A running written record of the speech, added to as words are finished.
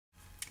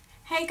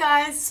Hey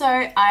guys,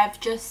 so I've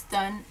just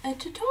done a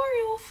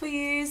tutorial for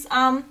yous.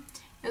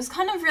 It was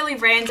kind of really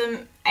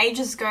random.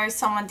 Ages ago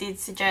someone did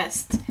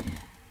suggest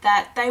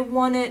that they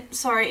wanted,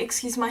 sorry,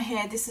 excuse my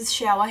hair, this is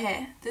shower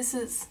hair. This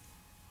is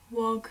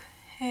wog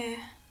hair.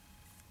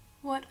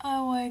 What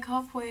I wake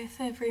up with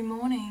every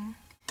morning.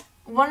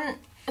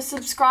 A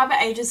subscriber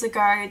ages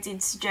ago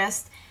did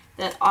suggest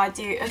that I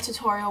do a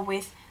tutorial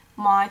with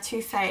my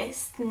Too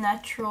Faced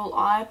Natural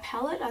Eye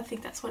Palette. I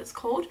think that's what it's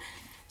called.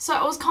 So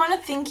I was kind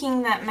of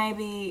thinking that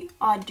maybe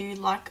I'd do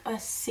like a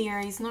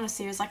series, not a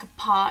series, like a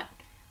part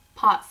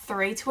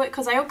 3 to it,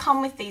 because they all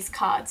come with these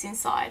cards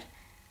inside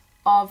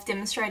of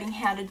demonstrating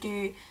how to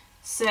do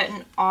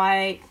certain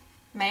eye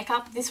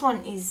makeup. This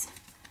one is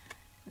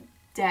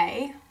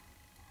day,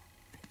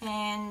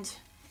 and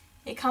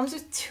it comes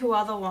with 2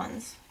 other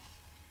ones,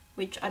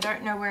 which I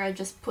don't know where I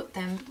just put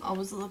them. I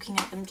was looking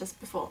at them just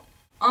before.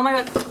 Oh my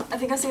god, I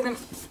think I see them.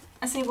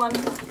 I see one.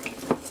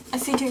 I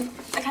see 2.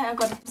 Okay, I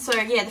got them. So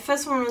yeah, the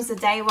first one was the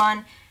day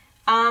one.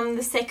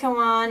 The second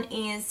one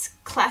is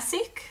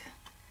classic.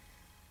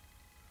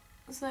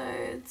 So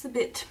it's a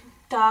bit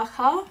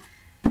darker.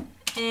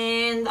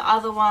 And the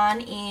other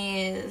one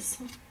is,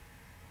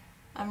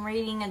 I'm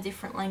reading a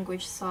different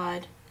language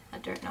side. I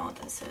don't know what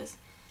that says.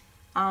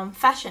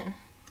 Fashion.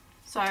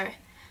 So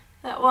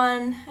that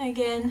one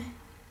again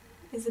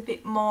is a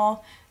bit more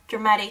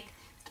dramatic.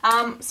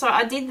 So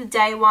I did the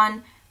day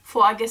one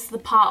for, I guess, the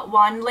part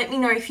 1. Let me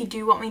know if you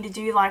do want me to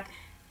do like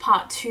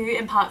part 2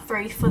 and part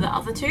 3 for the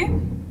other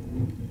 2.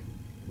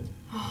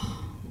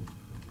 Oh,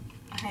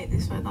 I hate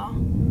this weather.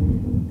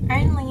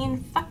 Only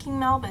in fucking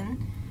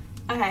Melbourne.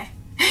 Okay.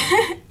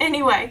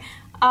 Anyway,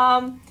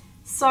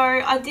 so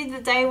I did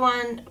the day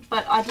one,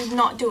 but I did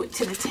not do it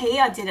to the T.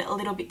 I did it a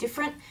little bit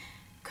different,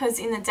 because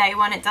in the day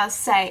one it does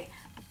say,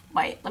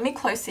 wait, let me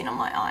close in on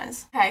my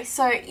eyes. Okay,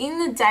 so in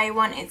the day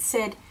one it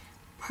said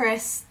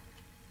press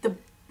the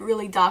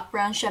really dark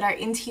brown shadow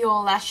into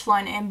your lash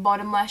line and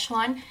bottom lash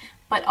line,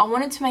 but I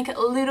wanted to make it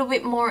a little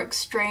bit more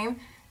extreme,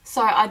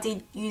 so I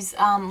did use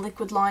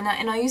liquid liner,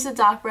 and I used a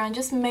dark brown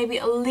just maybe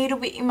a little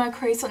bit in my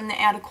crease on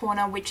the outer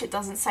corner, which it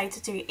doesn't say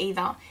to do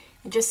either.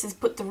 It just says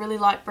put the really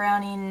light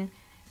brown in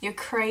your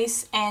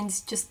crease and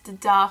just the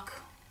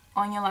dark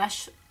on your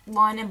lash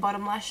line and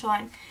bottom lash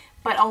line,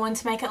 but I wanted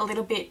to make it a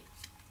little bit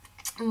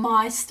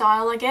my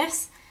style, I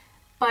guess.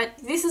 But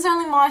this is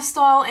only my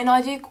style, and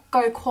I do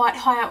go quite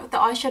high up with the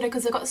eyeshadow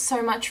because I've got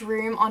so much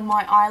room on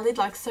my eyelid,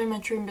 like so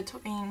much room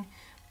between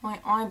my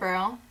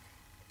eyebrow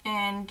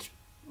and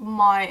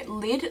my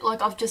lid.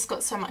 Like, I've just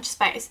got so much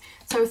space.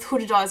 So with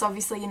hooded eyes,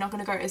 obviously you're not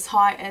going to go as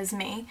high as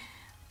me.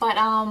 But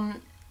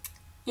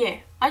yeah,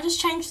 I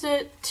just changed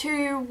it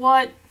to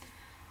what,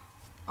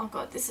 oh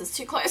god, this is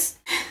too close.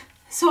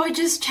 So I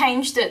just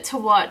changed it to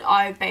what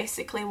I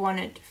basically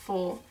wanted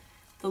for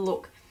the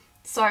look.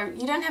 So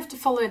you don't have to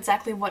follow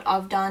exactly what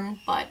I've done,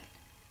 but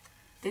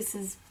this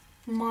is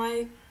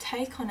my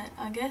take on it,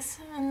 I guess.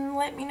 And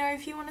let me know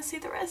if you want to see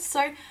the rest.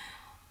 So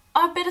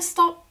I better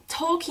stop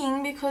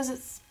talking because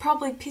it's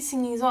probably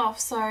pissing you off.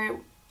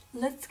 So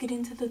let's get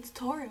into the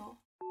tutorial.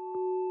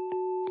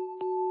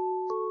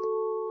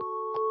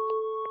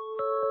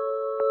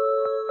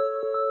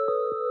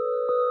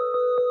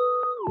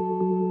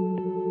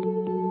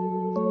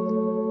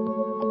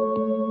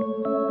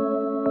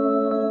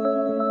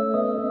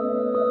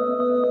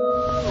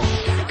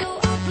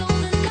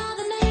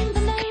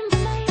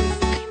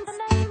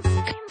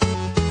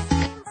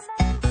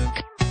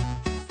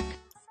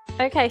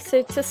 Okay,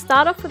 so to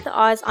start off with the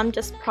eyes, I'm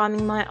just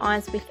priming my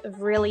eyes with a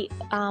really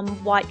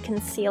white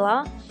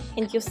concealer,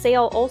 and you'll see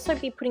I'll also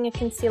be putting a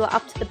concealer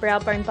up to the brow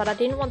bone, but I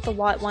didn't want the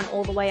white one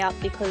all the way up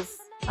because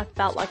I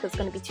felt like it was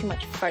going to be too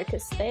much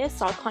focus there,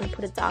 so I kind of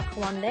put a darker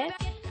one there.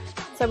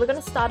 So we're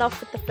going to start off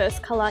with the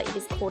first colour. It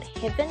is called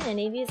Heaven, and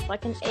it is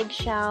like an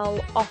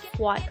eggshell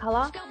off-white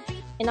colour,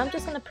 and I'm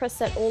just going to press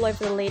that all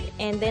over the lid,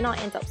 and then I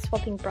end up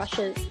swapping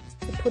brushes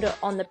to put it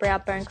on the brow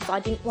bone because I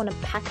didn't want to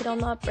pack it on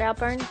the brow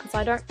bone because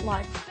I don't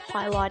like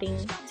highlighting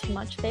too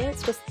much there.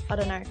 It's just, I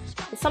don't know,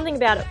 there's something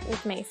about it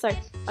with me. So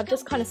I'm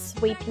just kind of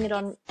sweeping it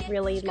on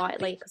really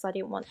lightly because I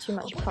didn't want too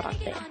much product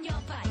there.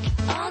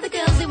 All the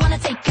girls, they want to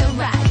take a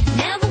ride.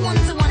 Never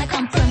ones that want to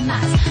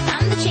compromise.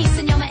 I'm the chase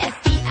and you're my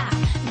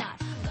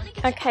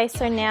FBI. Okay,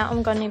 so now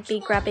I'm going to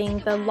be grabbing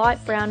the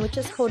light brown, which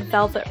is called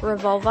Velvet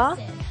Revolver,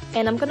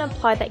 and I'm going to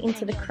apply that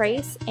into the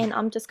crease, and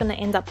I'm just going to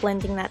end up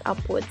blending that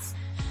upwards.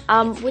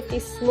 With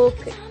this look,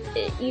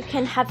 you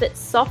can have it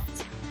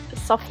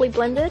softly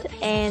blended,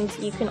 and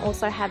you can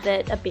also have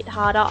it a bit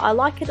harder. I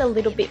like it a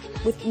little bit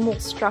with more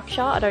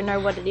structure. I don't know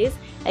what it is.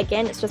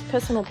 Again, it's just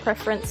personal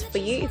preference for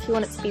you if you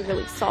want it to be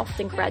really soft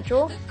and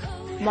gradual.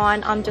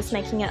 Mine, I'm just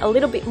making it a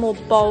little bit more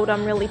bold.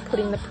 I'm really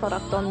putting the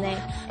product on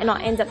there, and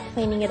I end up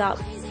cleaning it up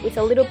with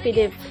a little bit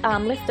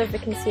of leftover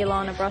concealer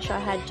on a brush I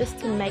had just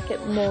to make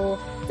it more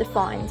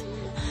defined.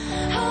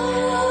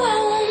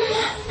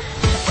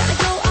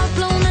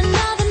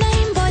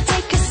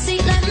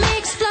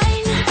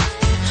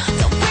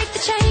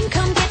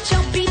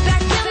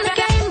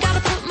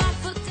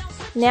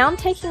 Now I'm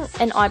taking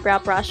an eyebrow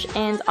brush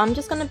and I'm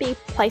just going to be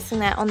placing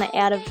that on the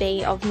outer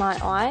V of my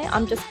eye.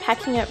 I'm just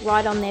packing it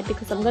right on there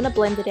because I'm going to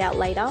blend it out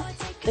later.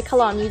 The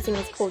colour I'm using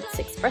is called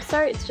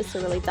Sexpresso. It's just a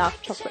really dark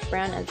chocolate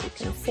brown, as you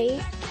can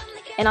see.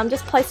 And I'm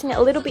just placing it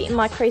a little bit in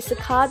my crease. The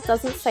card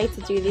doesn't say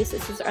to do this.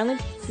 It says only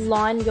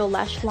line your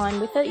lash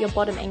line with it, your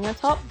bottom and your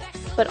top.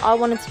 But I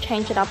wanted to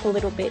change it up a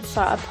little bit,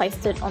 so I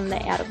placed it on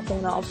the outer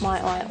corner of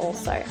my eye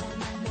also.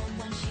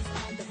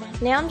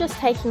 Now I'm just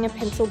taking a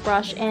pencil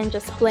brush and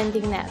just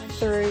blending that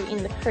through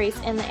in the crease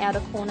and the outer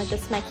corner,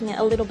 just making it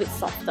a little bit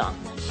softer.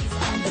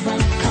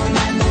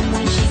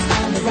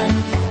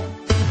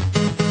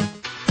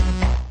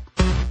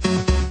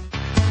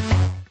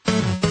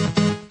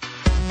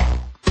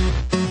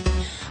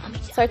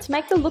 So to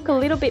make the look a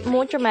little bit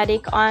more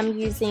dramatic, I'm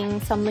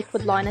using some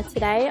liquid liner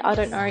today. I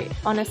don't know,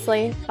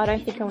 honestly, I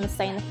don't think I want to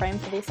stay in the frame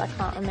for this, I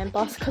can't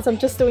remember because I'm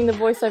just doing the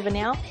voiceover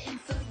now.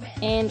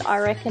 And I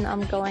reckon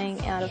I'm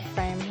going out of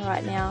frame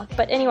right now.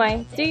 But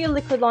anyway, do your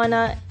liquid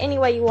liner any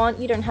way you want.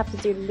 You don't have to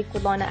do the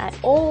liquid liner at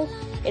all.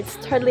 It's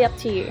totally up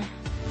to you.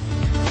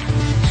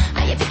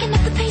 Are you picking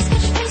up the pace,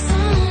 got your face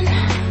on?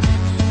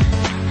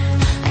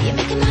 Are you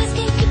making my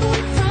escape, keep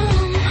away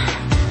from?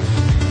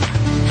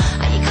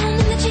 Are you calling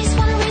the chase,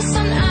 wanna race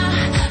on?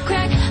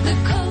 Crack the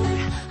code.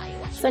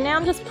 So now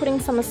I'm just putting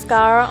some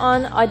mascara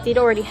on. I did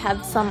already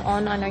have some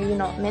on. I know you're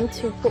not meant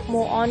to put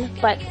more on,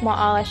 but my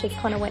eyelashes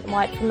kind of went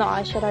white from the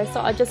eyeshadow,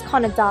 so I just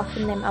kind of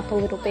darkened them up a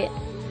little bit.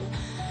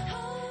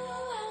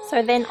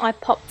 So then I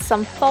popped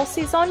some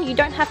falsies on. You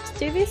don't have to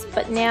do this,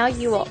 but now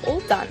you are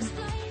all done.